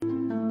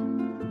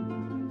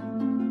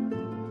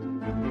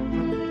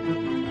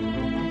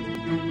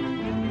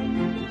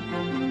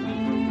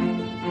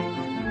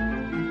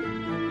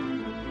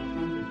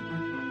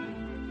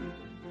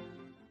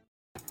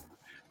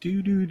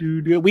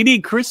We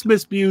need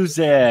Christmas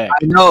music.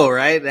 I know,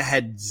 right? I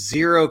had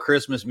zero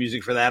Christmas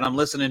music for that. I'm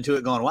listening to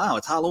it going, wow,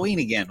 it's Halloween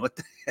again. What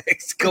the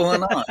heck's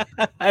going on?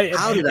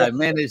 How did I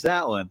manage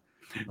that one?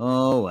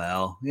 Oh,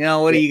 well.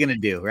 What are you going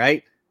to do,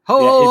 right?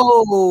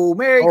 Ho,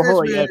 Merry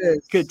Christmas. Yeah.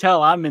 Could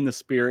tell I'm in the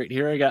spirit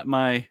here. I got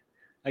my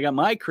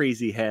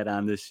crazy hat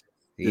on this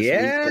week,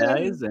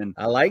 guys. And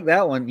I like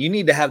that one. You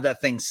need to have that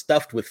thing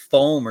stuffed with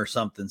foam or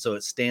something so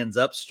it stands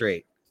up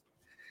straight.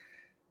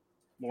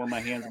 Warm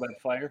my hands by the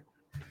fire.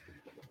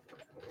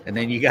 And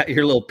then you got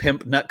your little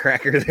pimp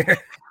nutcracker there.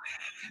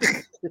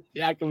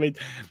 Yeah, I can make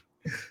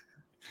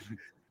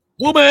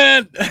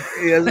woman.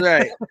 That's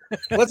right.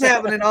 What's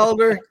happening,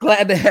 Alder?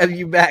 Glad to have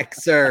you back,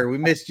 sir. We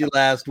missed you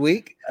last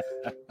week.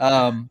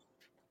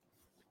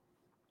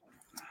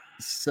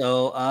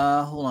 So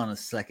hold on a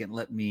second.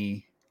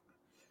 Merry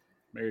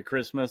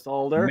Christmas,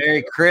 Alder.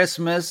 Merry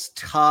Christmas,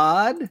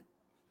 Todd.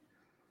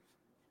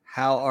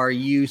 How are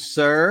you,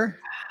 sir?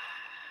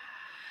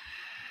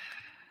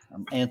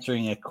 I'm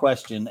answering a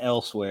question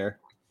elsewhere.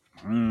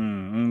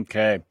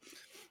 Okay.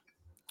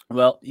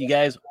 Well, you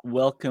guys,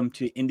 welcome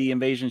to Indie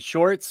Invasion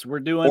Shorts. We're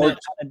doing it on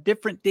a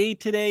different day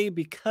today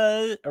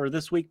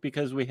this week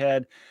because we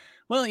had,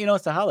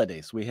 it's the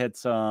holidays. We had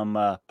some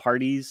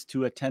parties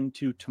to attend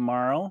to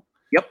tomorrow.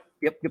 Yep.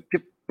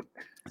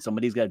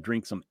 Somebody's got to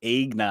drink some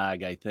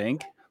eggnog, I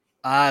think.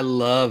 I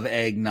love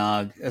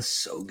eggnog. It's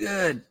so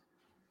good.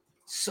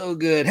 So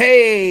good.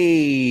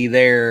 Hey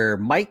there,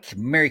 Mike.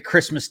 Merry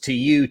Christmas to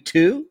you,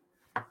 too.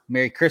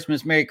 Merry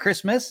Christmas. Merry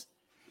Christmas.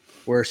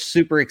 We're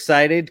super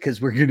excited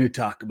because we're going to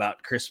talk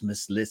about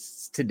Christmas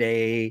lists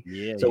today.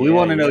 So we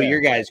want to know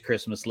your guys'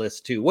 Christmas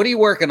list, too. What are you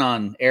working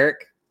on,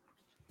 Eric?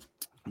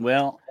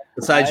 Well,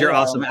 besides your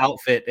awesome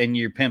outfit and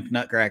your pimp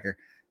nutcracker.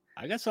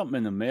 I got something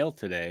in the mail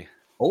today.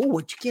 Oh,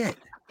 what'd you get?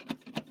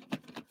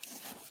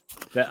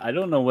 I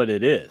don't know what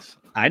it is.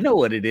 I know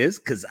what it is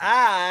because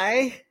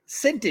I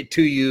sent it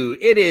to you.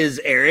 It is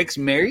Eric's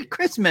Merry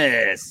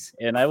Christmas.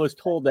 And I was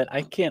told that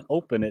I can't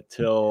open it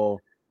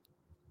till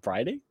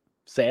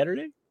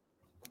Saturday?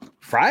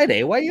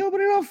 Friday? Why you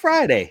open it on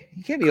Friday?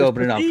 You can't be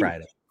opening it on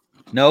Friday.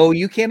 No,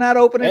 you cannot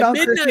open it on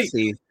Christmas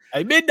Eve.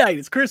 At midnight,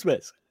 it's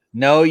Christmas.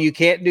 No, you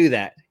can't do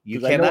that.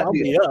 You cannot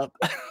do that.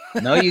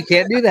 Up. No, you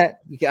can't do that.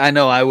 I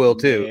know I will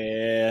too.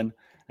 And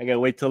I gotta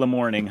wait till the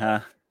morning, huh?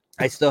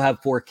 I still have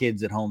 4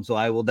 kids at home, so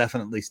I will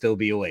definitely still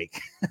be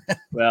awake.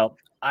 Well,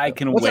 I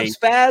can wait. What's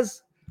up,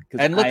 Spaz?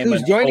 And look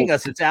who's joining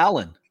us. It's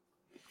Alan.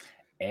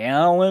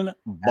 Alan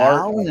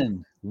Barton.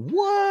 Alan.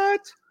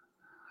 What?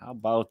 How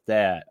about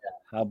that?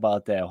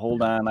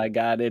 Hold on. I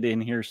got it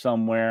in here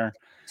somewhere.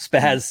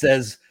 Spaz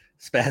says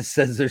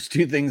there's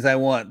 2 things I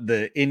want.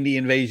 The Indie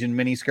Invasion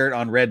miniskirt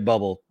on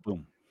Redbubble.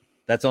 Boom.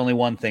 That's only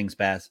one thing,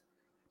 Spaz.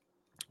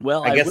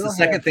 Well, I guess the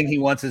second thing he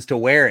wants is to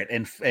wear it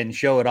and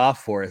show it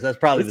off for us. That's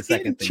probably the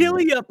second thing.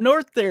 Chilly up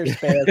north there,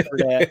 Spaz, for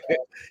that.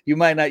 You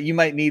might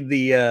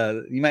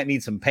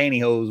need some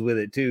pantyhose with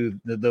it too.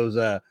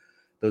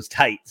 Those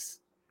tights.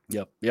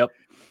 Yep.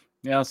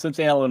 Since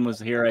Alan was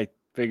here, I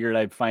figured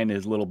I'd find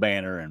his little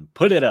banner and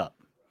put it up.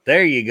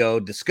 There you go.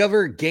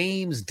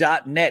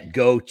 DiscoverGames.net.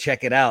 Go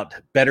check it out.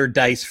 Better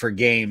dice for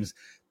games.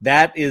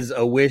 That is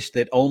a wish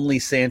that only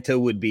Santa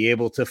would be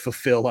able to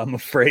fulfill, I'm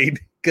afraid,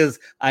 because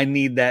I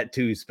need that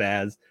too,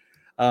 Spaz.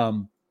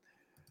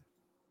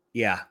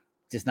 Yeah,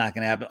 just not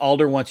going to happen.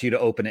 Alder wants you to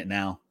open it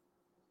now.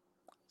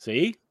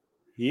 See?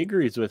 He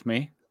agrees with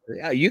me.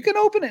 Yeah, you can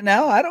open it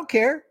now. I don't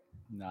care.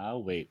 No,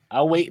 I'll wait.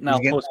 And I'll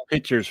post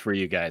pictures for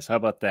you guys. How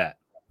about that?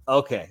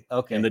 Okay.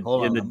 In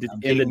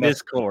the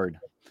Discord.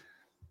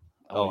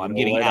 I'm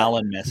getting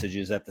Alan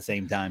messages at the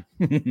same time.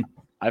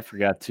 I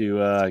forgot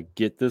to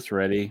get this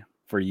ready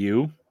for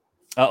you.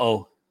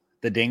 Uh-oh.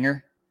 The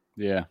dinger?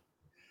 Yeah.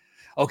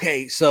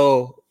 Okay,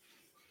 so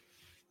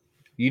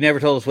you never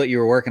told us what you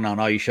were working on.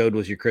 All you showed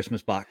was your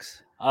Christmas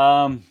box.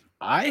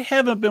 I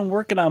haven't been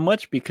working on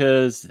much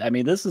because,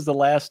 this is the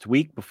last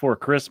week before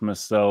Christmas,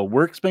 so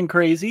work's been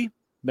crazy.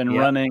 Been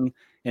running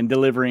and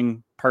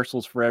delivering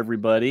parcels for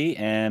everybody,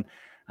 and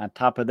on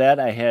top of that,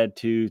 I had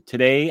to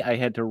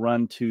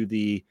run to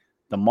the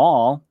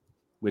mall,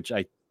 which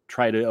I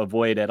try to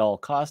avoid at all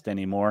cost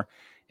anymore,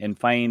 and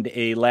find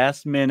a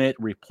last-minute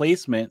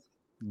replacement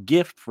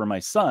gift for my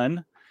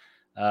son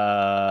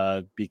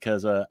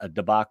because a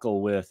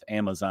debacle with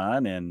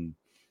Amazon and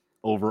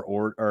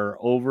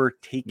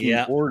overtaking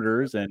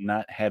orders and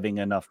not having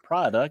enough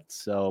product.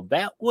 So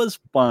that was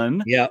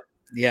fun. Yep.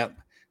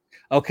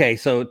 Okay,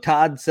 so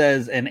Todd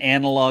says an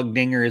analog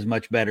dinger is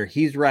much better.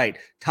 He's right.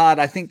 Todd,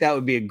 I think that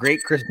would be a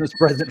great Christmas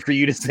present for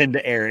you to send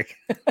to Eric.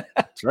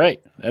 That's right.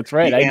 I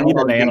need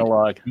an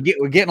analog.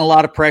 We're getting a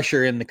lot of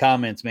pressure in the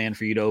comments, man,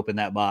 for you to open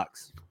that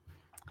box.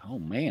 Oh,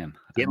 man.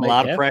 Getting a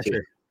lot of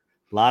pressure.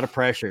 A lot of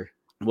pressure.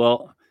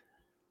 Well,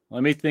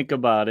 let me think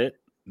about it.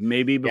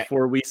 Maybe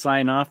before we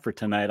sign off for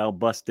tonight, I'll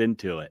bust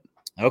into it.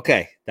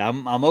 Okay.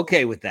 I'm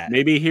okay with that.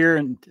 Maybe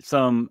hearing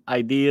some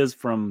ideas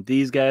from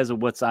these guys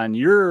of what's on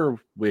your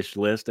wish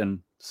list and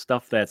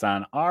stuff that's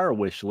on our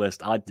wish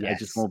list. I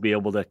just won't be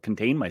able to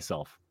contain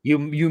myself.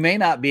 You may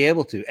not be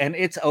able to, and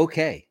it's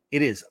okay.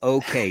 It is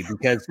okay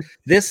because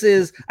this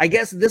is, I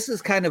guess, this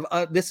is kind of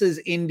this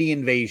is indie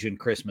invasion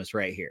Christmas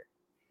right here,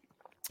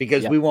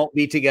 because we won't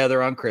be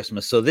together on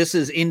Christmas. So this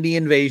is indie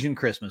invasion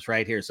Christmas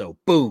right here. So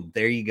boom,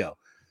 there you go.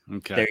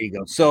 Okay. There you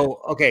go.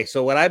 So, okay.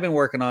 So what I've been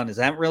working on is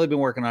I haven't really been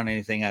working on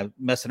anything. I'm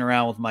messing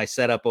around with my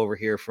setup over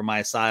here for my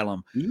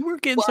asylum. You were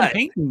getting some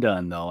painting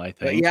done though, I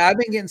think. Yeah, I've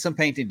been getting some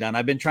painting done.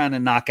 I've been trying to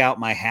knock out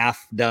my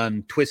half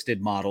done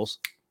twisted models.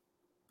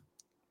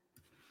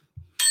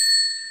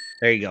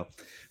 There you go.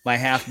 My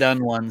half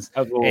done ones.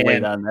 I will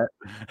wait on that.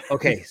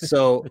 Okay.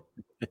 So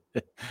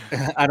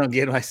I don't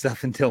get my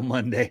stuff until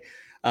Monday.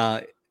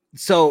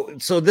 So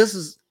this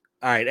is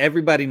all right.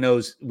 Everybody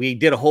knows we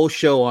did a whole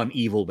show on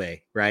Evil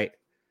Bay, right?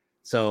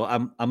 So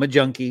I'm a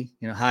junkie,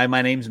 hi,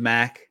 my name's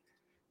Mac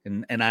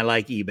and I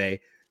like eBay.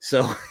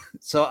 So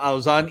I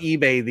was on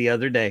eBay the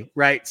other day,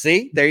 right?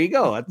 See, there you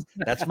go.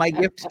 That's my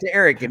gift to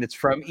Eric, and it's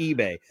from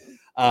eBay.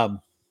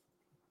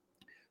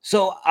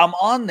 So I'm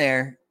on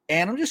there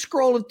and I'm just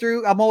scrolling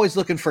through. I'm always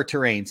looking for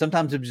terrain.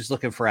 Sometimes I'm just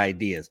looking for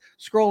ideas,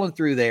 scrolling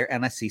through there,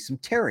 and I see some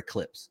Terra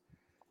clips.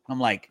 I'm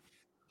like,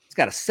 it's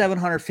got a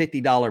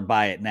 $750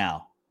 buy it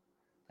now.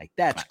 Like,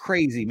 that's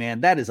crazy,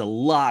 man. That is a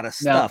lot of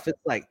stuff. Now,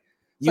 it's like,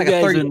 you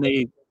guys in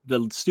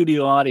the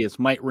studio audience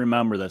might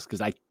remember this because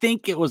I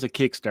think it was a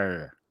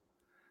Kickstarter.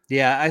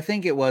 Yeah, I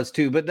think it was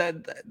too, but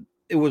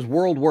it was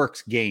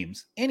WorldWorks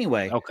Games.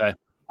 Anyway, okay.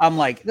 I'm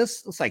like,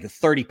 this looks like a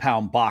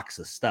 30-pound box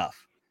of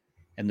stuff,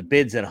 and the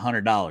bid's at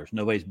 $100.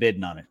 Nobody's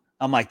bidding on it.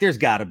 I'm like, there's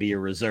got to be a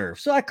reserve.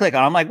 So I click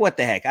on it. I'm like, what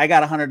the heck? I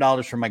got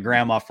 $100 from my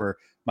grandma for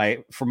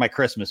my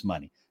Christmas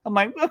money. I'm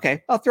like,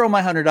 okay, I'll throw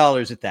my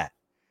 $100 at that.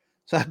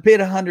 So I bid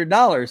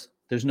 $100.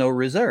 There's no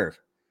reserve.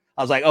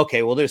 I was like,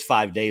 okay, well, there's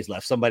 5 days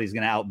left. Somebody's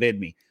going to outbid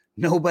me.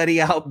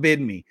 Nobody outbid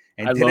me.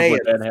 And today,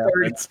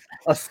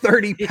 a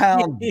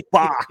 30-pound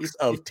box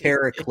of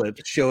Terra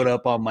clips showed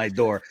up on my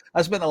door.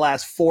 I spent the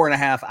last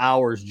 4.5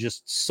 hours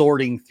just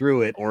sorting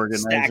through it,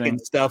 stacking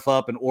stuff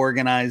up and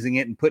organizing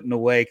it and putting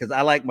away, because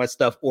I like my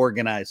stuff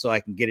organized so I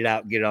can get it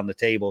out and get it on the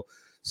table.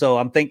 So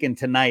I'm thinking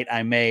tonight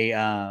I may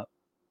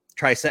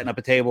try setting up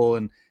a table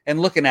and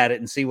looking at it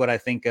and see what I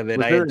think of it.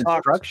 Was there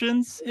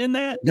instructions in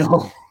that?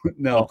 No.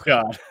 Oh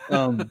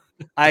God.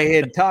 I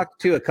had talked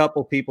to a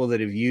couple people that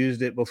have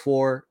used it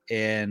before,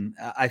 and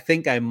I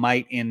think I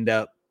might end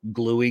up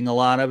gluing a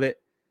lot of it.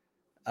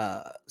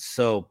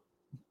 So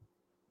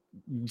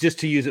just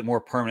to use it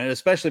more permanent,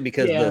 especially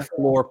because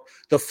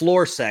the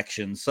floor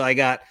section. So I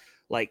got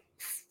like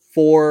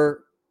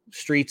 4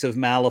 streets of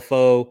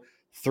Malifaux,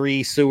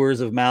 3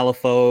 sewers of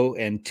Malifaux,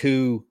 and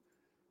 2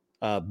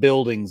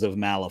 buildings of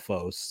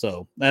Malifaux.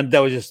 So that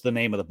was just the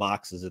name of the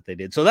boxes that they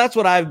did. So that's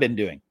what I've been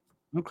doing.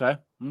 Okay.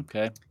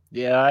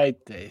 Yeah,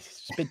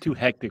 it's been too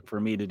hectic for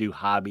me to do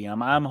hobby.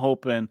 I'm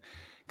hoping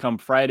come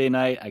Friday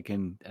night I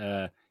can,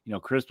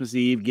 Christmas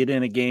Eve, get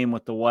in a game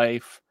with the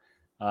wife.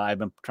 I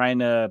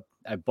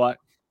bought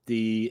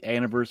the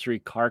anniversary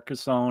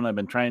Carcassonne. I've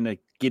been trying to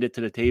get it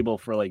to the table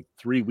for like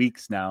 3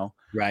 weeks now.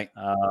 Right.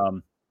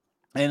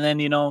 And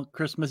then,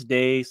 Christmas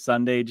Day,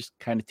 Sunday, just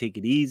kind of take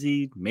it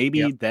easy.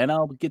 Maybe then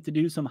I'll get to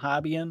do some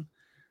hobbying.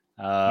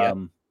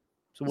 So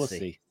we'll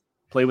see.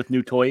 Play with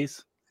new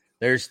toys.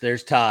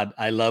 There's Todd.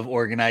 I love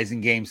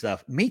organizing game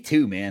stuff. Me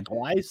too, man.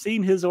 Oh, I've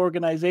seen his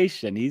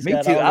organization. Me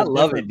too. I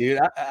love it, dude.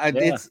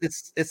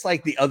 It's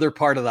like the other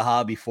part of the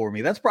hobby for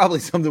me. That's probably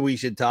something we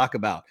should talk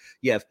about.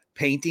 You have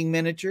painting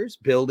miniatures,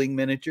 building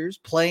miniatures,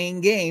 playing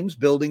games,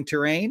 building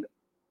terrain,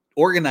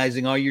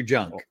 organizing all your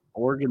junk.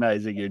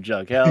 Organizing your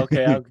junk. Yeah,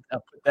 okay. I'll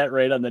put that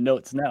right on the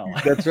notes now.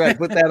 That's right.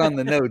 Put that on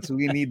the notes.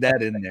 We need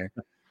that in there.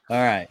 All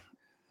right.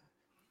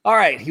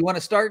 You want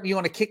to start? You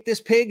want to kick this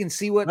pig and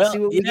see what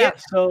we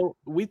get? So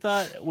we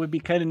thought it would be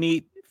kind of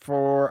neat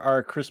for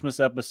our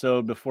Christmas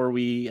episode before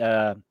we,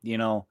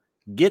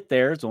 get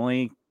there. It's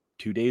only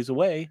 2 days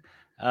away.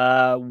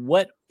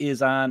 What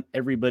is on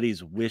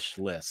everybody's wish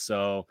list?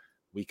 So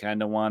we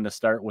kind of want to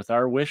start with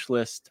our wish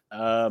list.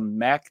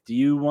 Mac, do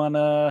you want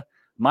to?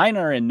 Mine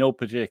are in no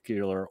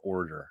particular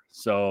order.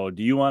 So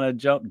do you want to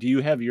jump? Do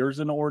you have yours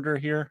in order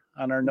here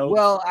on our notes?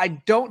 Well, I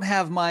don't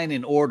have mine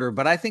in order,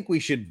 but I think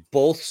we should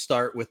both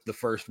start with the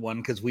first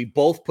one because we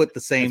both put the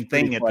same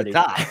thing at the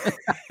top.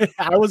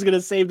 I was going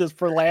to save this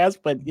for last,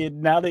 but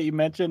now that you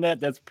mentioned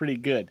that, that's pretty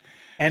good.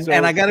 And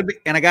I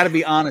gotta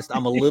be honest,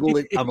 I'm a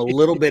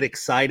little bit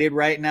excited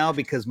right now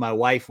because my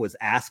wife was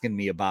asking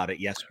me about it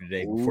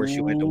yesterday before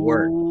she went to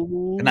work.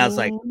 And I was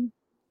like,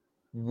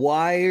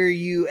 why are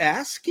you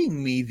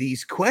asking me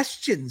these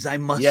questions? I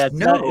must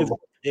know.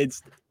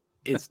 It's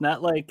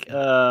not like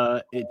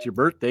it's your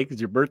birthday,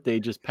 because your birthday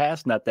just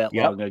passed not that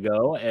long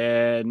ago.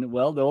 And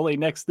well, the only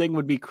next thing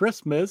would be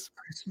Christmas.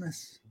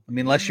 I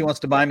mean, unless she wants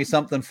to buy me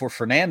something for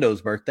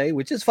Fernando's birthday,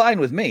 which is fine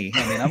with me.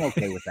 I mean, I'm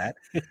okay with that.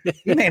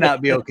 You may not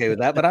be okay with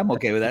that, but I'm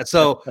okay with that.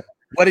 So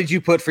what did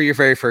you put for your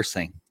very first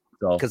thing?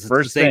 Because it's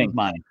the same as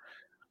mine.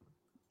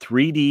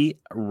 3D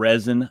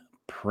resin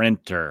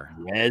printer.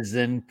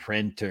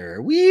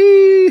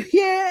 Woo!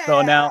 Yeah.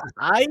 So now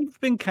I've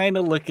been kind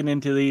of looking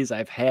into these.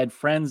 I've had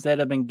friends that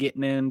have been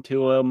getting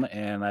into them,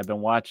 and I've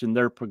been watching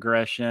their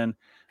progression.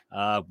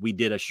 We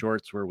did a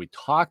shorts where we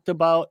talked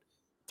about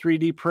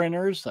 3D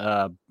printers,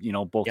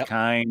 both Yep.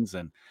 kinds.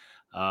 And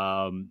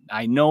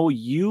I know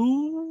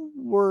you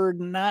were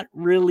not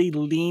really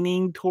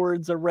leaning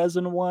towards a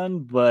resin one,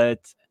 but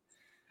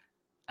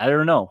I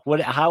don't know.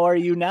 How are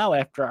you now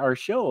after our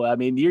show? I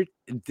mean,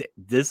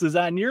 this is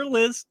on your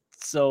list,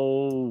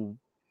 so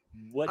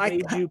what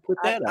made you put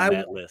that on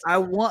that list? I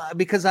want,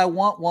 because I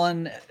want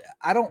one.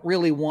 I don't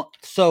really want,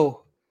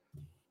 so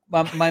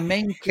my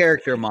main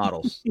character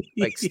models,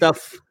 like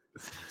stuff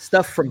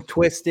from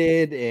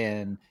Twisted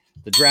and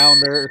the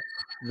Drowner,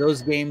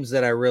 those games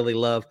that I really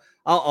love.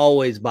 I'll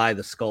always buy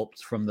the sculpts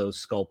from those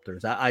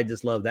sculptors. I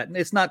just love that. And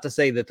it's not to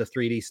say that the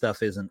 3D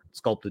stuff isn't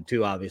sculpted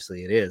too.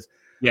 Obviously it is.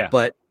 Yeah.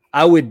 But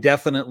I would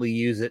definitely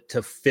use it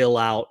to fill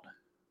out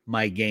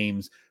my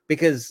games,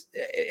 because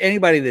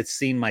anybody that's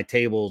seen my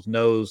tables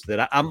knows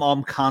that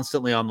I'm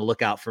constantly on the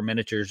lookout for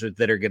miniatures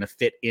that are going to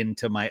fit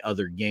into my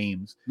other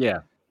games. Yeah.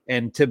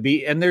 And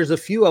there's a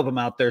few of them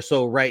out there.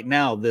 So right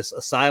now, this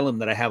Asylum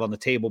that I have on the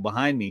table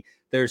behind me,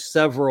 there's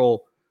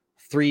several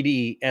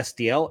 3D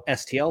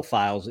STL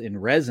files in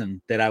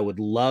resin that I would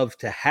love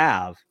to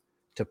have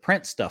to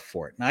print stuff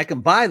for it. Now I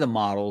can buy the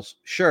models,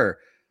 sure,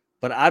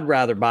 but I'd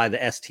rather buy the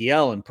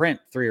STL and print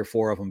 3 or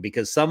 4 of them,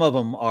 because some of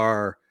them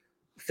are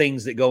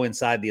things that go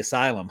inside the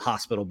asylum,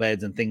 hospital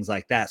beds and things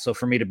like that. So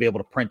for me to be able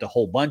to print a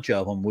whole bunch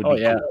of them would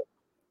be cool.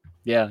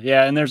 Yeah.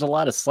 And there's a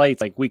lot of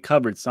sites, like we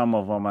covered some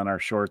of them on our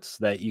shorts,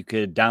 that you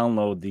could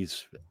download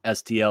these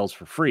STLs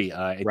for free.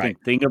 I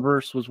think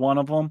Thingiverse was one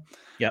of them.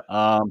 Yep.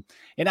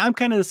 And I'm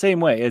kind of the same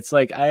way. It's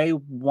like, I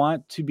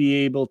want to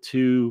be able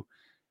to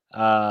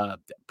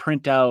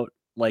print out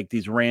like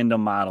these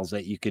random models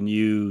that you can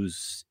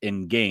use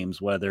in games,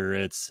 whether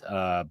it's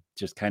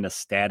just kind of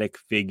static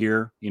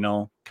figure,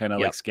 kind of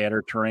like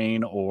scatter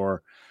terrain,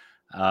 or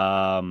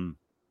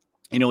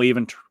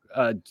even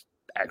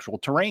actual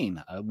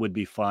terrain would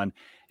be fun.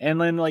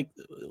 And then, like,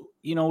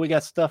 we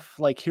got stuff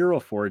like Hero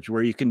Forge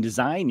where you can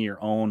design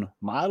your own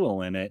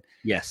model in it.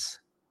 Yes.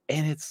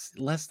 And it's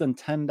less than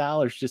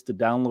 $10 just to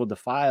download the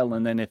file.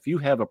 And then if you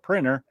have a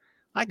printer,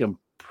 I can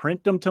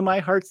print them to my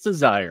heart's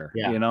desire.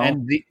 Yeah.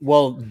 And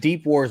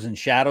Deep Wars and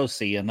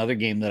Shadowsea, another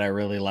game that I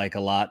really like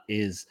a lot,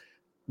 has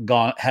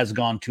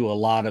gone to a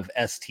lot of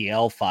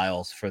STL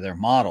files for their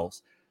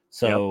models.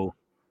 So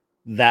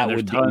that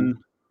would be.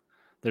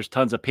 There's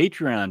tons of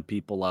Patreon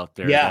people out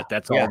there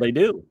that's all they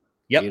do.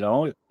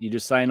 Yep. You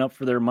just sign up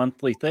for their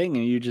monthly thing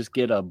and you just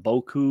get a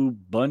boku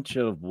bunch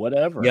of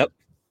whatever.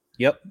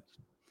 Yep.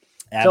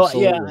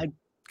 Absolutely. So I'm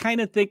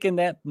kind of thinking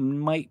that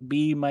might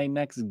be my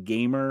next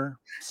gamer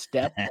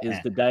step is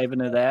to dive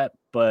into that.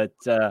 But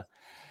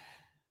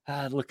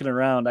looking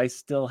around, I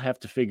still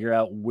have to figure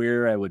out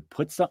where I would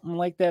put something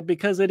like that,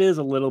 because it is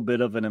a little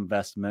bit of an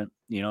investment.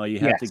 You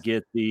have to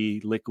get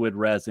the liquid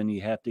resin,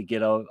 you have to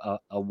get a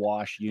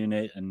wash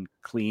unit and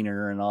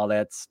cleaner and all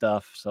that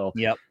stuff. So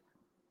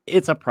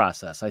it's a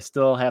process. I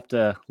still have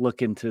to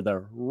look into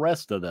the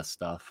rest of this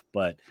stuff.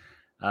 But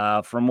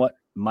from what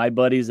my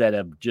buddies that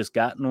have just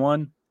gotten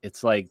one,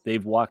 it's like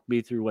they've walked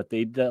me through what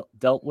they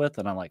dealt with,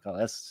 and I'm like, oh,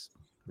 that's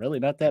really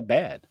not that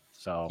bad.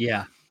 So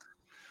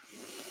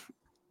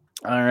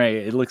all right.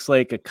 It looks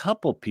like a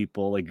couple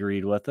people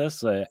agreed with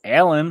us.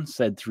 Alan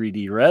said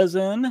 3D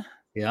resin.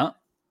 Yeah.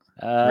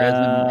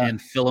 Resin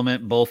and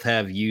filament both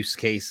have use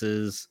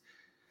cases.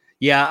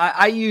 Yeah,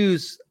 I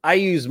use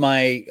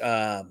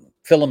my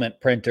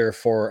filament printer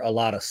for a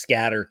lot of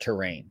scatter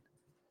terrain.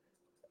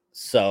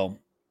 So,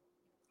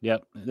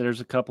 yep,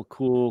 there's a couple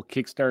cool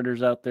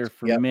Kickstarters out there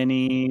for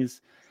minis.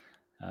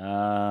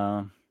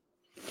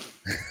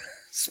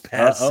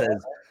 Spaz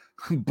says,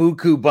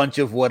 "Buku bunch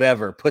of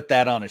whatever. Put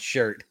that on a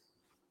shirt."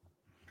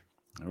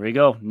 There we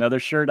go. Another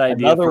shirt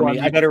idea. Another one.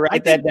 I better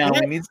write that down.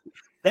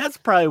 That's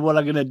probably what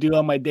I'm going to do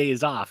on my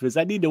days off. Is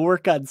I need to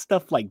work on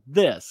stuff like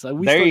this.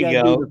 There you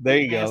go. There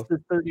you go.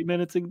 30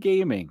 minutes in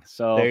gaming.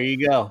 So there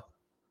you go.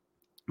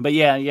 But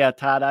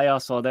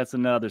Todd. That's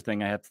another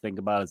thing I have to think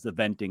about is the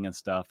venting and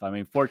stuff. I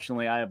mean,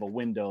 fortunately, I have a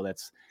window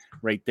that's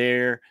right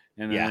there,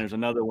 and then there's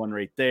another one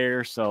right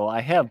there. So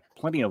I have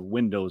plenty of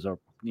windows,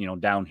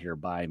 down here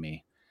by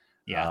me.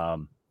 Yeah.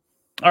 All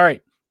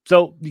right.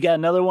 So you got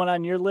another one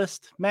on your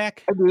list,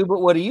 Mac? I do,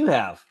 but what do you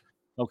have?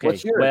 Okay.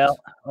 What's yours? Well,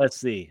 let's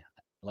see.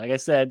 Like I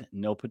said,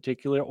 no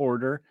particular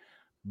order,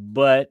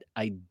 but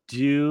I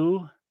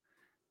do.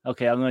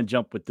 Okay, I'm going to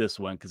jump with this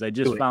one because I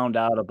just found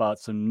out about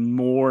some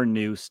more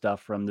new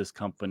stuff from this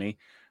company.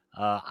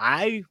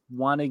 I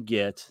want to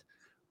get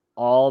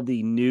all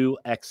the new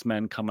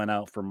X-Men coming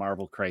out for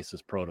Marvel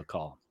Crisis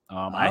Protocol.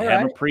 I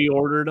haven't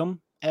pre-ordered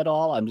them at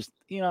all. I'm just,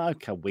 I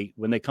can wait.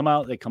 When they come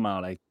out, they come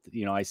out. I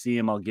see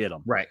them, I'll get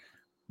them. Right.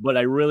 But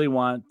I really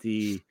want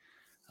to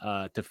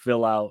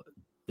fill out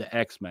the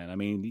X-Men. I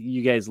mean,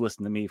 you guys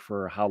listen to me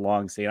for how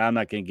long saying I'm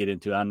not going to get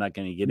into it. I'm not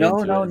going to get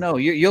into it. No.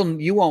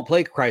 You won't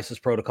play Crisis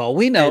Protocol.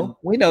 We know.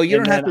 You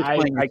don't have to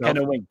explain I yourself. kind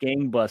of went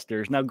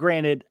gangbusters. Now,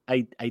 granted,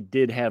 I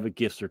did have a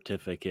gift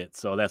certificate,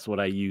 so that's what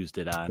I used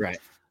it on. Right.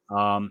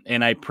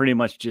 And I pretty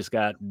much just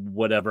got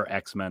whatever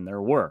X-Men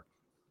there were.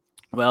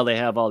 Well, they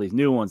have all these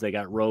new ones. They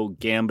got Rogue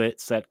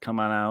Gambit set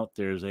coming out.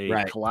 There's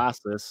a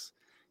Colossus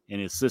and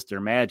his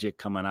sister Magic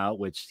coming out,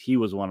 which he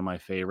was one of my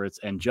favorites,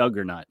 and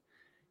Juggernaut.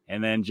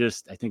 And then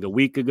just, I think a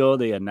week ago,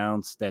 they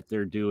announced that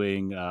they're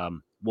doing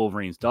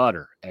Wolverine's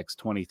daughter,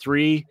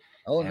 X-23.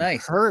 Oh,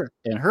 nice. Her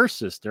and her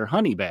sister,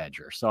 Honey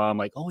Badger. So I'm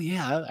like, oh,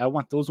 yeah, I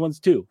want those ones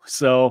too.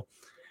 So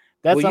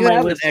that's on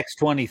my list. An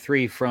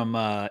X-23 from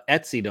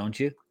Etsy, don't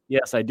you?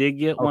 Yes, I did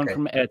get one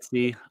from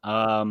Etsy.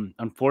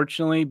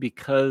 Unfortunately,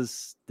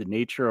 because the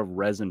nature of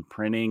resin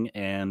printing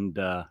and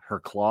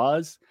her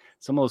claws,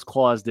 some of those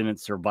claws didn't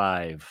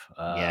survive.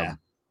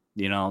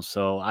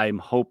 So I'm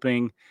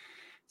hoping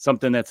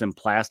something that's in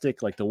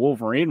plastic, like the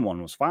Wolverine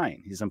one was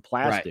fine. He's in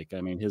plastic. Right.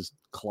 I mean, his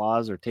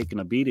claws are taking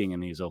a beating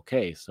and he's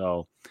okay.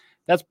 So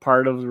that's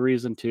part of the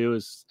reason too,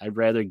 is I'd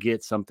rather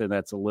get something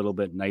that's a little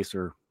bit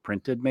nicer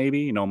printed,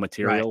 maybe,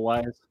 material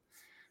wise.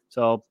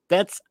 So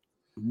that's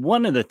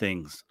one of the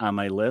things on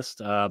my list.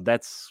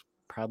 That's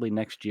probably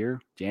next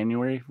year,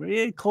 January,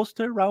 really close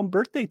to around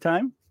birthday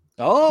time.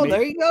 Oh, maybe.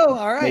 There you go.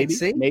 All right.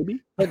 Maybe.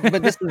 But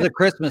this is a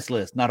Christmas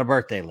list, not a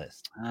birthday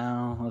list.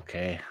 Oh,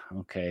 okay.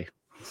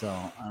 So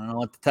I don't know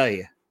what to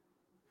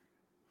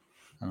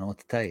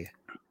tell you.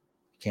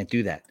 Can't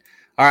do that.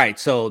 All right.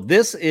 So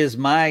this is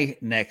my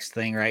next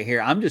thing right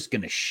here. I'm just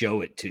going to show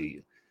it to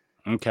you.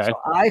 Okay. So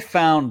I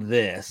found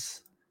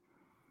this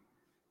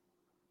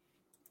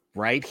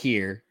right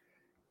here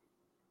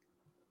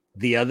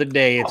the other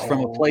day. It's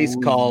from a place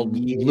called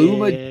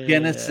Luma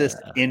Genesis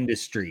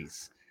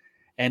Industries.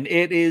 And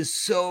it is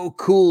so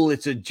cool.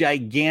 It's a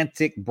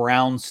gigantic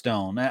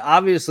brownstone. Now,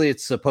 obviously,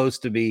 it's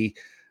supposed to be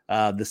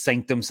the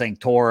Sanctum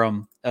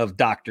Sanctorum of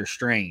Doctor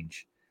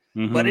Strange.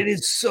 Mm-hmm. But it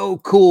is so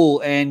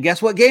cool. And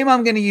guess what game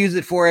I'm going to use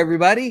it for,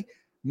 everybody?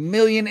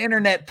 1,000,000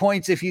 internet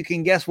points if you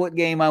can guess what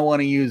game I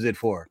want to use it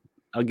for.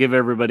 I'll give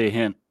everybody a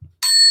hint.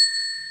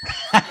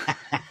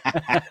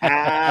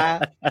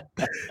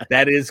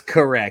 That is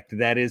correct.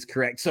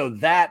 So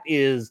that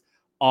is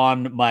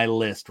on my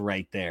list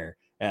right there.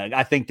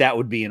 I think that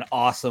would be an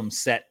awesome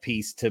set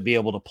piece to be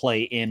able to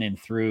play in and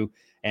through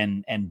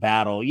and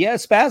battle. Yeah,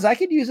 Spaz, I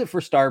could use it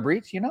for Star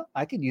Breach.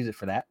 I could use it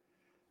for that.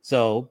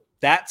 So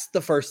that's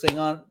the first thing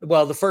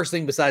the first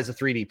thing besides the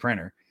 3D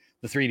printer,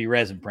 the 3D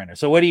resin printer.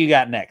 So what do you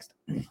got next?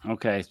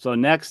 Okay, so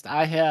next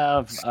I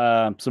have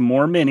some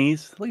more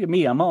minis. Look at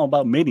me. I'm all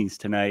about minis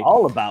tonight.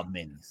 All about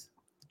minis.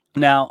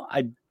 Now,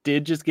 I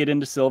did just get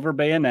into Silver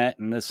Bayonet,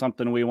 and that's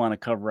something we want to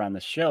cover on the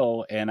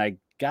show. And I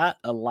got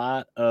a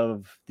lot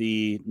of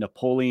the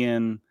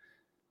Napoleon,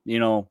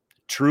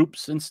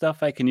 troops and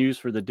stuff I can use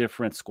for the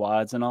different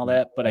squads and all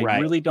that. But I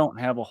really don't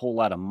have a whole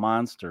lot of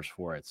monsters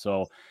for it.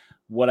 So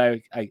what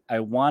I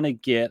want to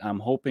get, I'm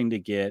hoping to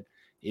get,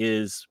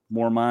 is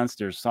more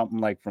monsters. Something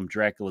like from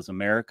Dracula's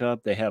America.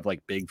 They have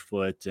like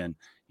Bigfoot and,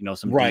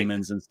 some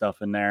demons and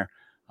stuff in there.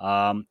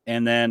 And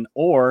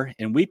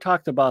we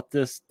talked about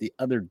this the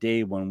other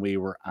day when we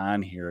were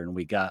on here and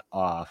we got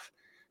off.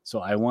 So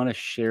I want to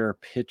share a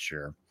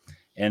picture,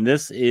 and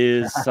this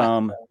is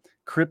some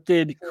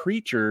cryptid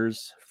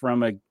creatures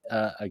from a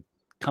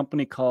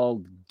company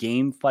called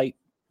Game Fight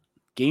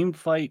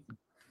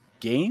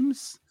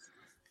Games.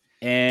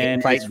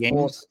 And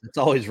It's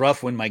always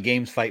rough when my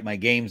games fight my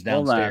games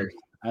downstairs.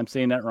 I'm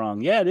saying that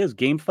wrong. Yeah, it is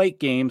Game Fight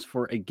Games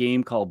for a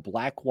game called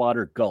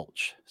Blackwater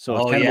Gulch. So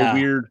it's kind of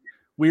a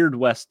Weird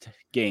West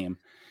game.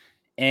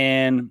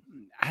 And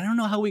I don't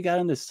know how we got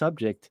on this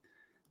subject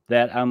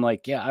that I'm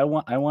like, I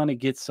want to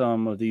get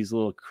some of these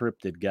little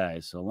cryptid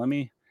guys. So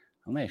I'm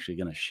actually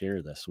going to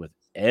share this with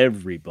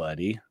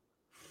everybody.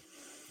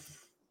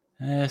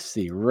 Let's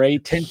see,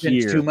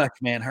 Attention's here. Too much,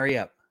 man. Hurry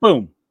up.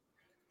 Boom.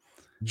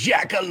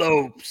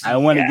 Jackalopes. I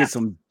want to get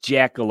some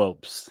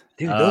jackalopes.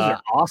 Dude, those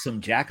are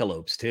awesome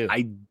jackalopes too.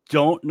 I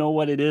don't know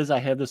what it is. I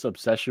have this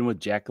obsession with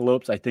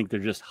jackalopes. I think they're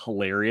just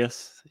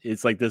hilarious.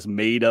 It's like this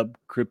made up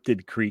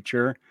cryptid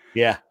creature.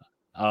 Yeah.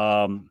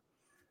 Those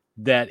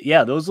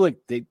look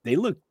they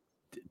look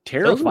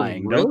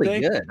terrifying. Those are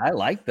really good. I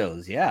like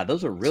those. Yeah,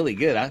 those are really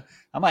good. I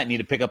might need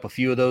to pick up a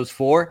few of those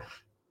for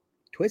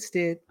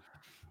Twisted.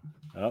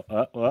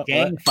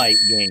 Gang fight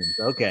games.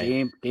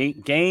 Okay.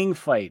 Gang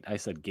fight. I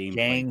said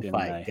gang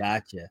fight.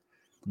 Gotcha.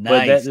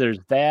 Nice. But there's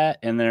that,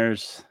 and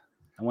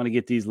I want to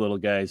get these little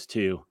guys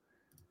too.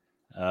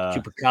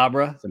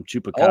 Chupacabra. Some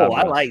chupacabra. Oh,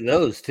 I like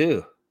those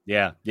too.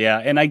 Yeah.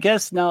 And I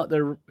guess now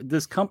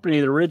this company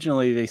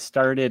originally they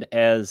started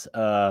as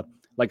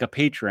like a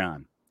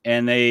Patreon,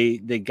 and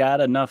they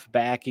got enough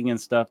backing and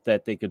stuff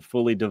that they could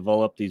fully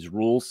develop these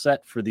rules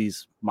set for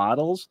these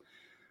models.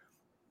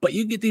 But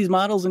you get these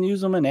models and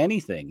use them in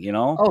anything,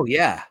 Oh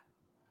yeah.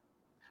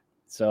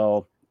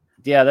 So,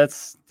 yeah,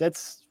 that's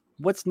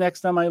what's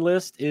next on my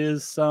list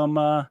is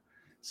some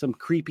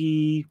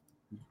creepy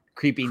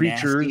creepy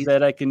creatures nasties.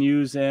 that I can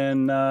use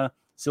in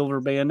Silver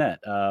Bayonet.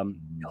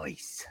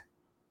 Nice.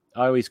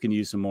 I always can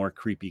use some more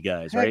creepy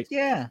guys, right?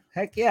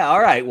 Heck yeah.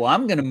 All right. Well,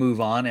 I'm going to move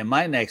on. And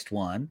my next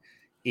one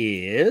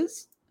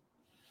is,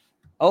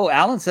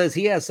 Alan says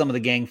he has some of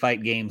the Gang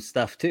Fight Games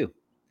stuff too.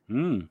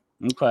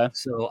 Okay.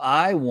 So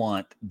I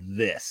want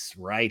this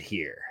right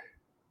here.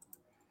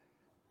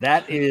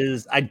 That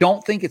is, I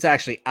don't think it's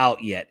actually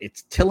out yet.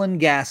 It's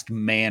Tillinghast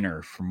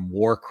Manor from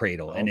War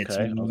Cradle, and it's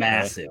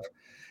massive.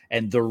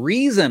 And the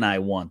reason I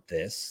want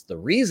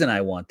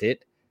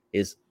it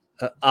is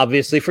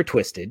obviously for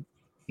Twisted.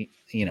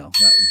 You know,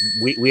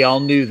 we all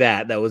knew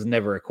that was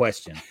never a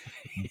question.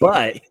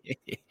 But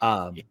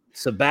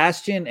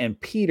Sebastian and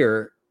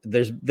Peter,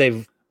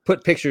 they've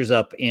put pictures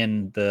up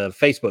in the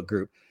Facebook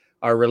group,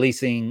 are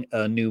releasing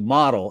a new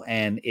model,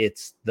 and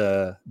it's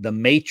the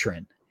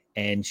matron,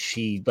 and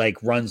she like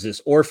runs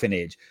this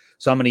orphanage.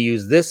 So I'm going to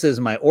use this as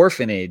my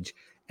orphanage,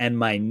 and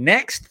my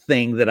next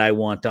thing that I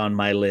want on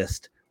my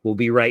list will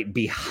be right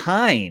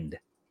behind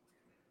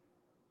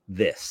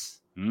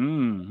this.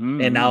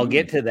 And I'll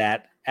get to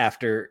that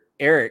after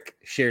Eric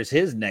shares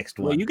his next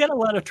one. Well, you got a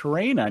lot of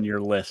terrain on your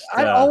list.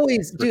 I'm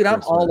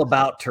all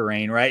about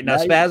terrain, right? Now,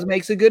 Spaz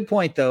makes a good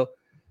point, though.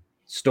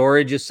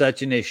 Storage is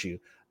such an issue.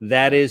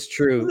 That is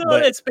true. Look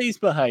at that space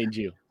behind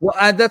you. Well,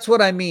 that's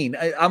what I mean.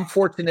 I'm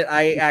fortunate.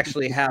 I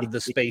actually have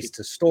the space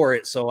to store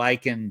it, so I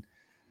can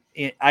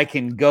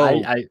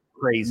go I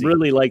crazy.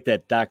 Really like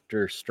that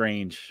Doctor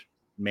Strange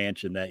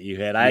mansion that you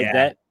had.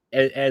 That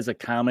as a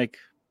comic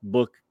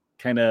book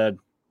kind of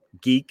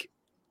geek,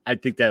 I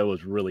think that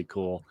was really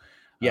cool.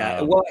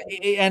 Yeah, well,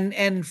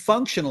 and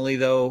functionally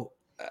though,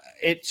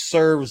 it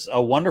serves a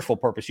wonderful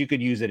purpose. You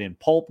could use it in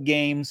pulp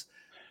games.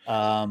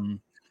 Alan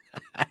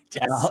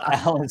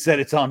said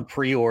it's on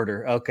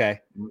pre-order. Okay.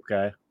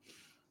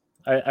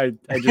 I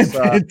just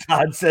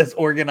Todd says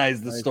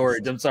organize the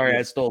storage. I'm sorry,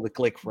 I stole the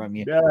click from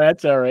you. Yeah,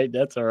 that's all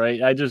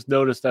right. I just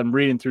noticed I'm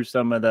reading through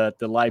some of the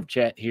live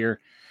chat here,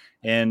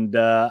 and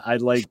I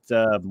liked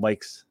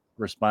Mike's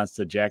response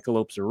to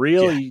Jackalopes are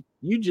real. Yeah.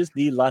 You just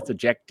need lots of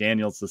Jack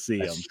Daniels to see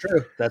That's them.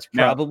 True. That's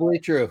probably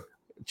true.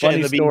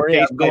 Funny story.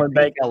 I'm going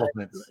back.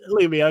 Elephants.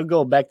 Believe me, I'm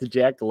going back to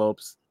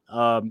Jackalopes.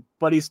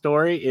 Funny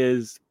story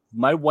is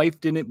my wife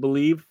didn't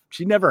believe.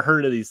 She never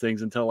heard of these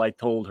things until I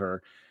told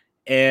her,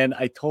 and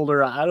I told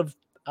her out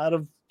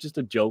of just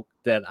a joke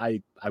that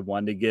I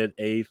wanted to get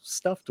a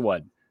stuffed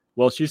one.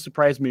 Well, she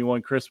surprised me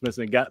one Christmas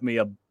and got me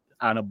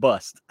on a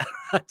bust.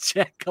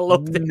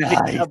 Jackalope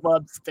that up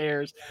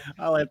upstairs.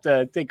 I'll have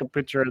to take a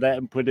picture of that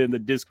and put it in the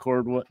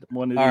Discord one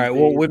of these days.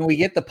 Well, when we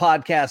get the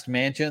podcast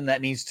mansion,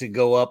 that needs to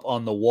go up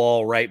on the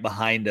wall right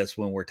behind us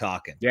when we're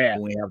talking. Yeah.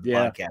 When we have the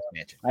podcast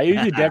mansion. I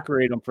usually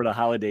decorate him for the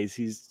holidays.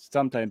 He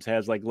sometimes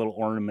has like little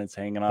ornaments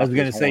hanging off. I was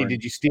going to say,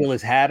 did you steal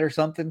his hat or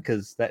something?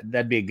 Because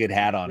that'd be a good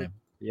hat on him.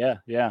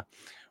 Yeah.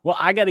 Well,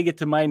 I got to get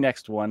to my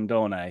next one,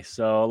 don't I?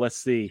 So let's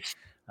see.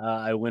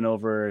 I went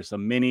over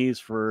some minis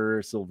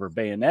for Silver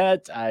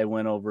Bayonet. I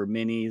went over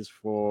minis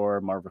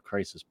for Marvel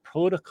Crisis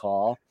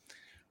Protocol.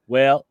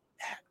 Well,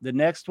 the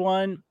next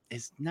one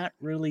is not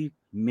really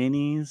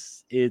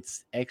minis.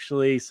 It's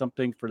actually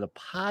something for the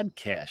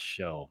podcast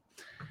show.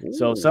 Ooh.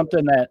 So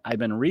something that I've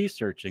been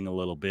researching a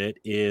little bit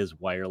is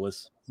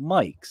wireless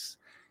mics.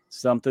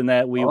 Something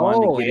that we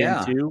wanted to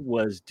get into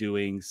was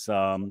doing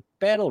some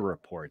battle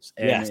reports.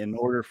 And in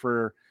order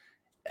for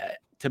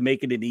to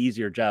make it an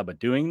easier job of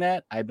doing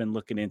that, I've been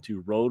looking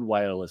into Rode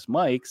wireless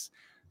mics,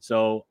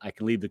 so I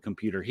can leave the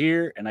computer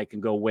here and I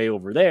can go way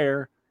over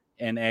there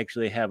and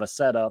actually have a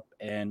setup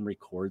and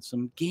record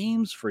some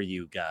games for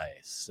you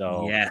guys.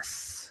 So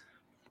yes,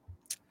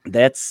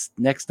 that's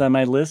next on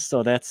my list.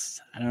 So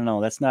that's, I don't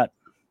know,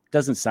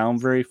 doesn't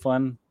sound very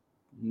fun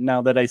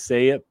now that I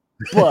say it,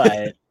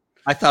 but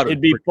I thought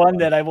it'd be fun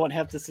that I won't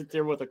have to sit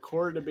there with a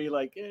cord to be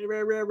like,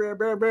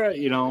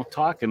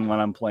 talking when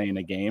I'm playing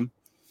a game.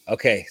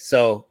 Okay,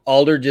 so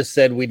Alder just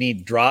said we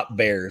need drop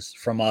bears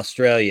from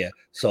Australia.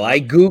 So I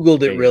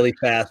Googled it really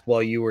fast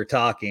while you were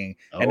talking,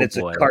 and it's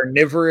a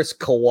carnivorous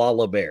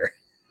koala bear.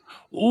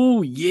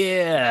 Oh,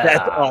 yeah.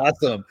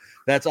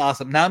 That's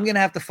awesome. Now I'm going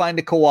to have to find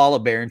a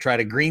koala bear and try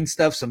to green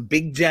stuff some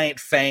big giant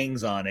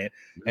fangs on it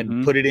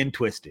and put it in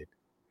Twisted.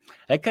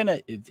 That kind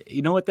of,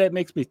 you know what that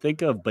makes me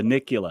think of?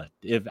 Bunnicula.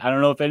 I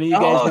don't know if any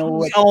of you guys know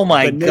what. Oh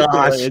my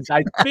gosh! Is.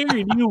 I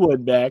figured you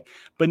would back.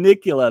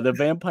 Bunnicula, the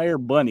vampire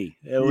bunny.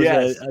 It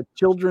was a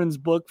children's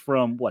book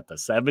from the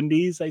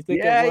 70s, I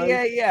think.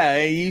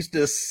 Yeah. He used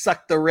to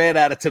suck the red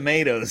out of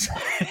tomatoes.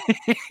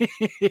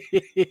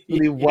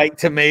 Leave white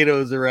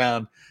tomatoes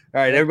around.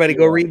 All right, everybody,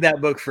 go read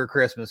that book for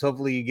Christmas.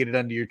 Hopefully, you get it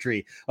under your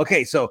tree.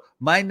 Okay, so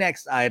my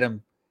next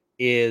item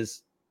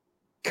is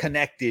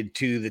connected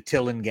to the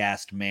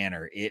Tillinghast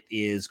Manor. It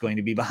is going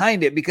to be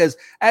behind it because,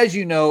 as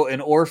you know, an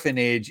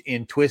orphanage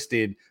in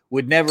Twisted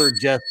would never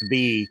just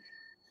be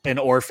an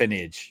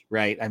orphanage,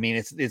 right? I mean,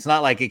 it's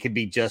not like it could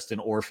be just an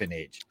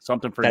orphanage.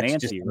 Something for That's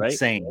Nancy, just right?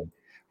 Insane.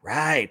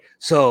 Right.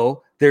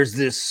 So there's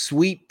this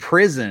sweet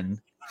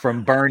prison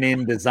from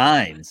Burn-In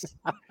Designs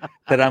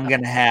that I'm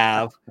going to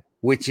have,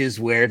 which is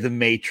where the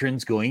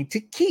matron's going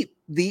to keep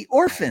the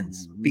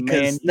orphans,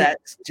 because Man,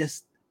 that's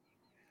just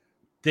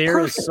there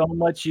perfect. is so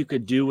much you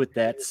could do with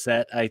that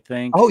set, I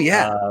think. Oh,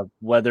 yeah.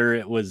 Whether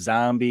it was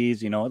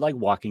zombies, like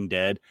Walking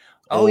Dead,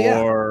 Oh, yeah.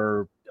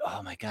 or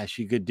oh my gosh,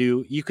 you could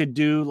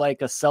do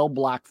like a cell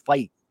block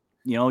fight.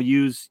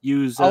 Use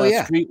Oh,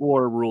 yeah. Street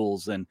War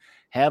rules and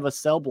have a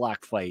cell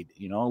block fight.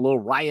 A little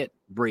riot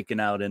breaking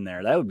out in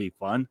there. That would be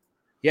fun.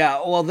 Yeah.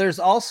 Well, there's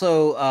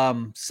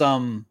also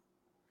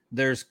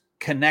there's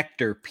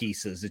connector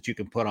pieces that you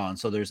can put on.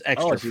 So there's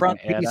extra so you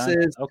front can add on?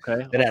 pieces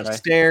Okay. that have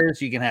stairs.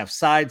 You can have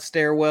side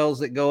stairwells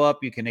that go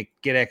up. You can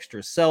get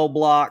extra cell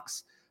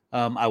blocks.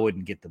 I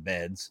wouldn't get the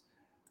beds,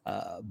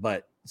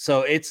 but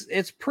so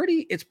it's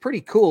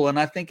pretty cool, and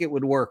I think it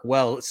would work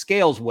well. It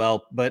scales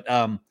well, but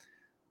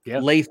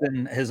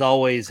Lathan has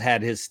always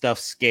had his stuff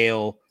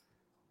scale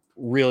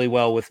really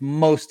well with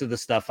most of the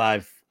stuff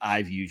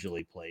I've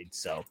usually played.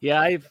 So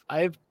yeah,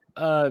 I've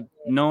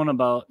known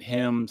about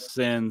him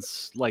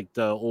since like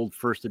the old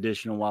first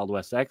edition of Wild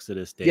West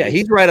Exodus days. Yeah,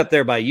 he's right up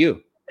there by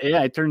you.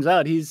 Yeah, it turns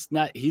out he's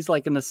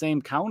like in the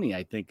same county,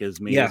 I think,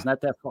 as me. Yeah. It's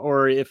not that far,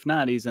 or if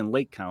not, he's in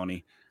Lake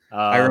County.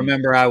 I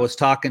remember I was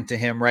talking to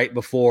him right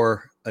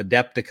before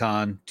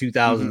Adepticon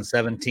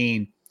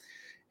 2017,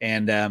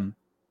 and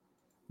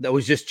I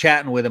was just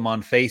chatting with him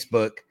on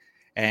Facebook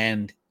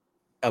and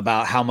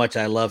about how much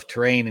I love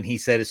terrain. And he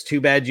said, it's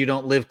too bad you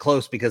don't live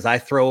close because I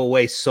throw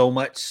away so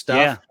much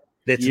stuff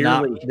that's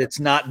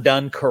not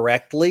done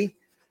correctly.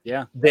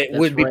 Yeah. That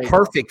would be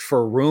perfect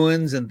for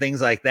ruins and things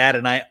like that.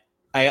 And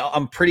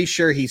I'm pretty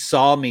sure he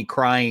saw me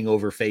crying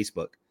over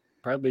Facebook.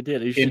 Probably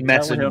did. You should in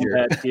Messenger. Tell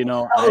him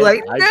that, I was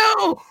like,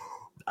 no,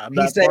 I'm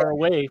not far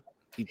away.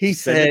 He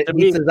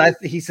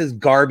says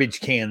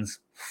garbage cans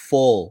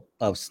full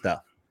of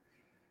stuff.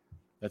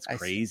 That's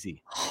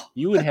crazy.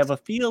 You would have a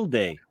field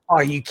day.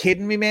 Are you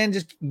kidding me, man?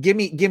 Just give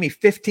me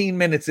 15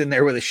 minutes in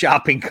there with a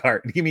shopping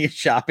cart. Give me a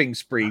shopping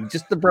spree.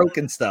 Just the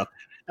broken stuff.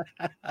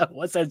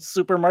 What's that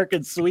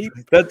supermarket sweep?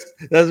 That's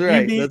right. That's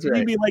right.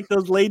 You'd be like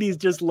those ladies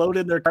just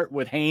loading their cart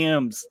with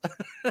hams.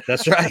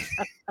 That's right.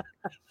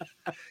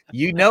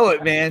 You know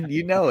it, man.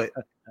 You know it.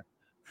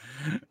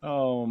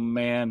 Oh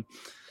man.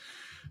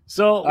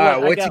 So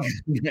all right,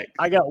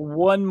 I got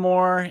one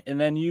more, and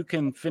then you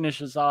can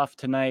finish us off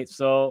tonight.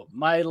 So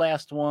my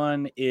last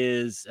one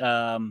is it's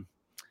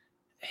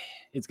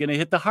gonna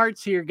hit the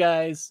hearts here,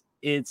 guys.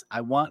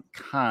 I want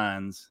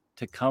cons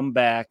to come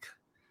back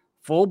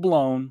full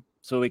blown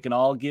so we can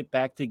all get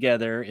back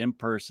together in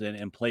person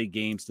and play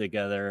games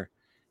together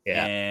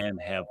and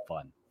have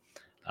fun.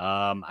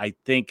 I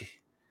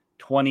think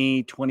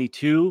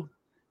 2022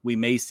 we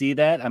may see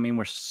that. I mean,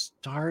 we're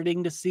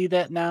starting to see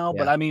that now,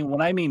 but I mean,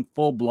 when I mean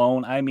full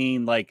blown, I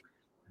mean like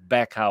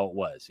back how it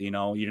was.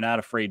 You're not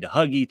afraid to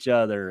hug each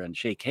other and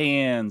shake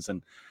hands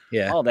and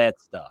all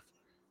that stuff.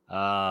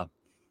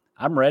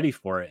 I'm ready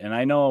for it, and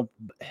I know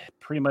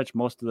pretty much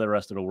most of the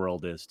rest of the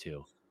world is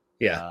too.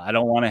 Yeah, I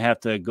don't want to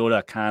have to go to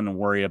a con and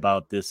worry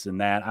about this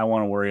and that. I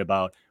want to worry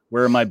about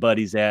where are my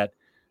buddies at.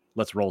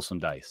 Let's roll some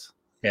dice.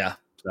 Yeah.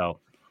 So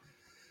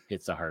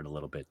hits the heart a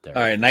little bit there.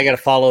 All right, and I got to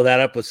follow that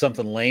up with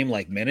something lame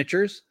like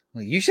miniatures.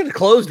 You should have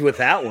closed with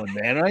that one,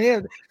 man.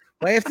 Why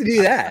I have to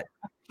do that?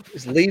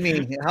 Just leave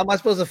me. How am I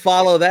supposed to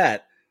follow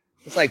that?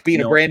 It's like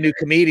being a brand new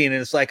comedian,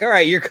 and it's like, all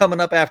right, you're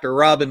coming up after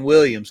Robin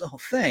Williams. Oh,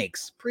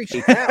 thanks.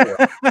 Appreciate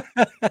that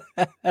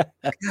one.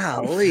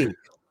 Golly.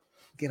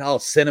 Get all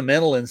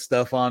sentimental and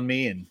stuff on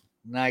me, and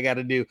now I got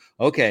to do,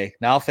 okay,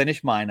 now I'll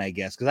finish mine, I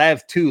guess, because I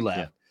have two left.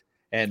 Yeah.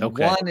 And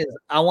one is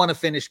I want to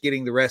finish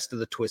getting the rest of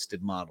the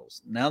Twisted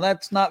models. Now,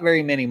 that's not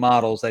very many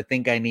models. I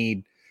think I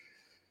need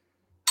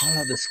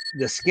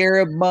the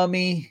Scarab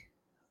Mummy,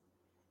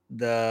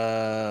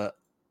 the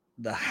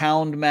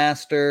Hound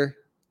Master,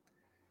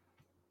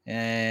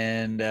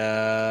 and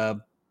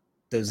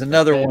there's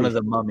another one of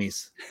the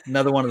mummies.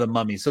 Another one of the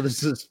mummies. So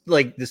this is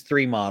like there's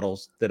 3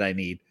 models that I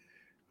need.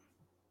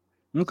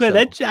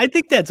 Okay, so, I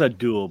think that's a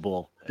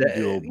doable.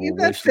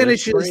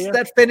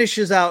 That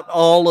finishes out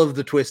all of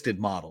the Twisted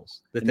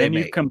models that they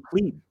make.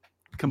 Complete.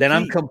 Then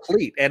I'm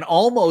complete and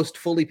almost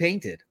fully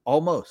painted.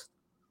 Almost.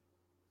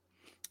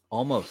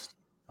 I'm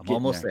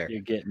almost there.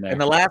 You're getting there. And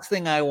the last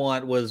thing I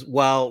want was,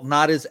 while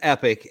not as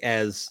epic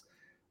as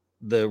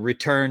the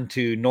return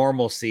to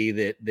normalcy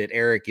that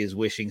Eric is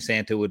wishing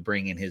Santa would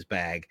bring in his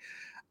bag,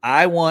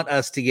 I want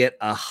us to get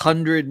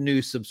 100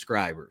 new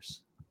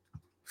subscribers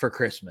for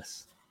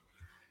Christmas.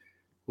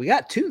 We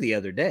got 2 the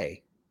other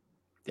day.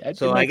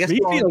 So I guess we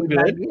feel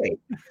good.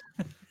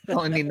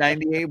 Only need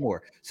 98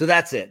 more. So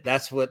that's it.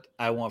 That's what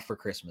I want for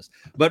Christmas.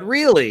 But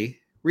really,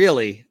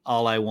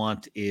 all I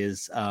want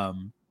is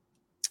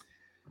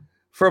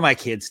for my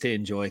kids to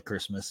enjoy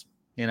Christmas.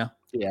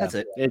 That's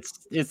it.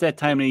 It's that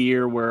time of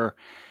year where,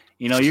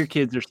 your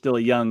kids are still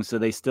young, so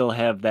they still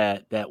have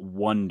that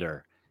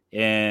wonder.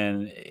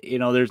 And,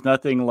 there's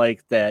nothing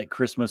like that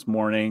Christmas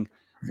morning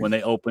when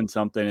they open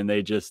something and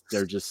they're just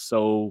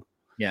so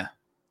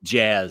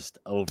jazzed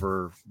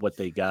over what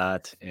they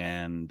got.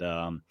 And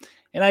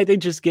I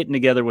think just getting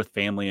together with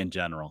family in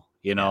general,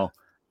 the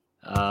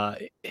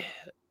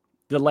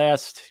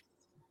last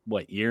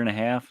year and a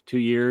half, 2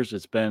 years.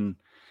 It's been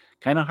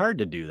kind of hard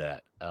to do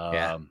that.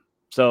 Yeah.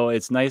 So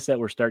it's nice that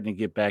we're starting to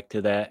get back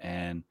to that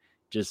and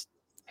just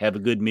have a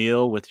good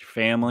meal with your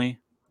family,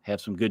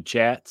 have some good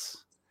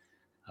chats.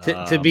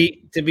 To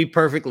be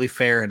perfectly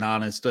fair and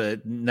honest,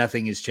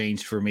 nothing has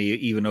changed for me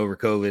even over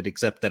COVID,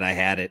 except that I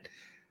had it.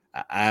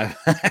 I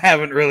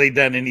haven't really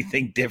done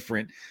anything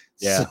different.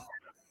 Yeah.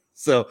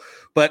 So,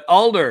 but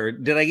Alder,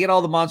 did I get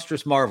all the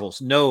monstrous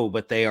marvels? No,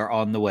 but they are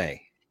on the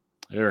way.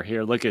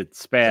 Here, look at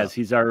Spaz. So,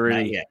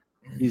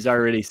 he's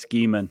already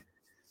scheming.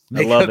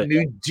 Make I love up it.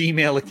 new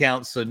Gmail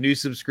accounts, so new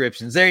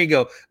subscriptions. There you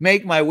go.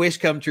 Make my wish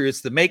come true.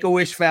 It's the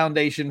Make-A-Wish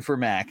Foundation for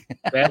Mac.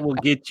 That will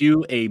get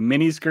you a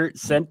mini skirt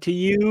sent to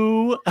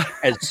you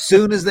as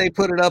soon as they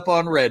put it up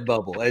on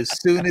Redbubble. As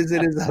soon as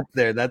it is up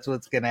there, that's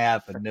what's going to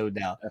happen, no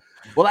doubt.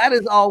 Well, that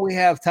is all we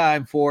have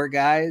time for,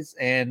 guys.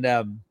 And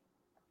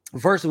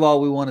first of all,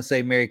 we want to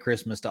say Merry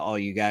Christmas to all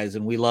you guys,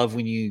 and we love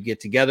when you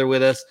get together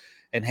with us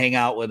and hang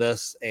out with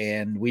us,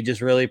 and we just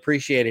really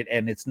appreciate it.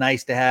 And it's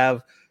nice to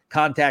have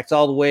contacts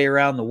all the way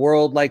around the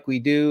world like we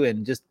do,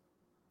 and just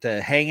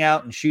to hang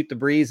out and shoot the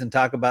breeze and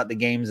talk about the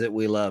games that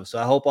we love. So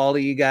I hope all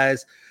of you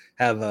guys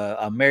have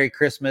a Merry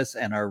Christmas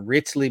and are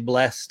richly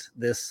blessed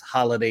this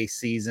holiday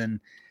season.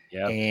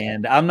 Yep.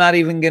 And I'm not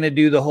even going to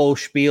do the whole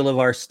spiel of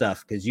our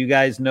stuff because you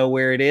guys know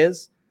where it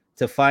is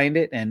to find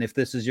it. And if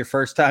this is your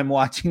first time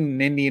watching an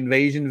Indie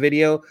Invasion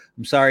video,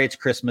 I'm sorry, it's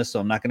Christmas,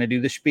 so I'm not going to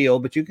do the spiel,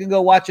 but you can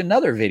go watch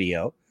another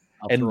video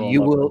and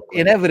you will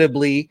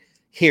inevitably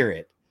hear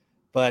it.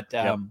 But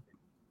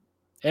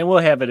and we'll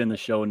have it in the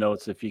show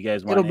notes if you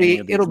guys want.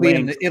 It'll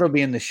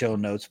be in the show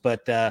notes.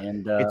 But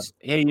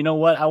hey, you know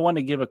what? I want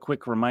to give a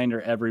quick reminder,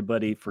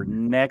 everybody, for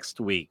next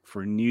week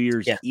for New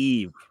Year's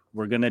Eve.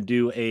 We're gonna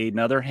do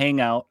another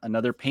hangout,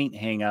 another paint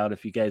hangout.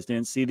 If you guys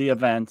didn't see the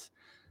event,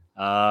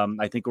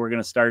 I think we're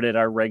gonna start at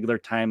our regular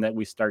time that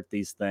we start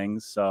these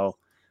things. So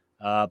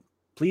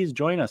please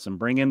join us and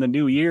bring in the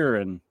new year.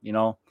 And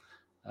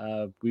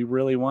we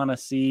really want to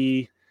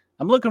see.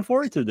 I'm looking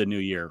forward to the new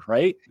year,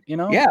 right?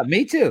 Yeah,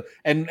 me too.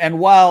 And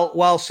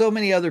while so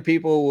many other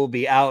people will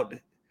be out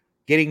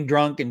getting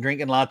drunk and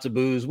drinking lots of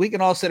booze, we can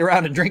all sit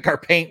around and drink our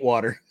paint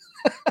water.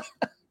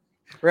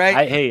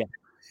 Right?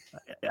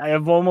 I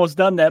have almost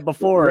done that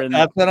before. And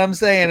that's what I'm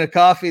saying. A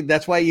coffee.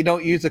 That's why you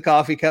don't use a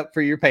coffee cup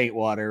for your paint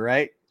water,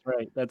 right?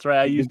 Right. That's right.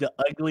 I use the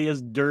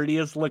ugliest,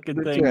 dirtiest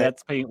looking thing. Right.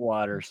 That's paint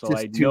water. So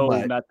I know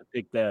not to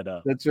pick that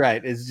up. That's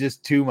right. It's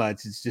just too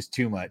much. It's just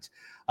too much.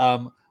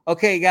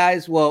 Okay,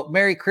 guys. Well,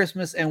 Merry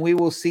Christmas, and we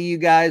will see you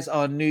guys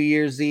on New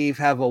Year's Eve.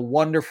 Have a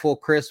wonderful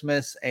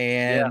Christmas,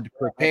 and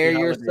prepare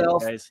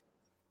yourself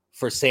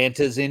for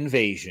Santa's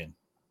invasion.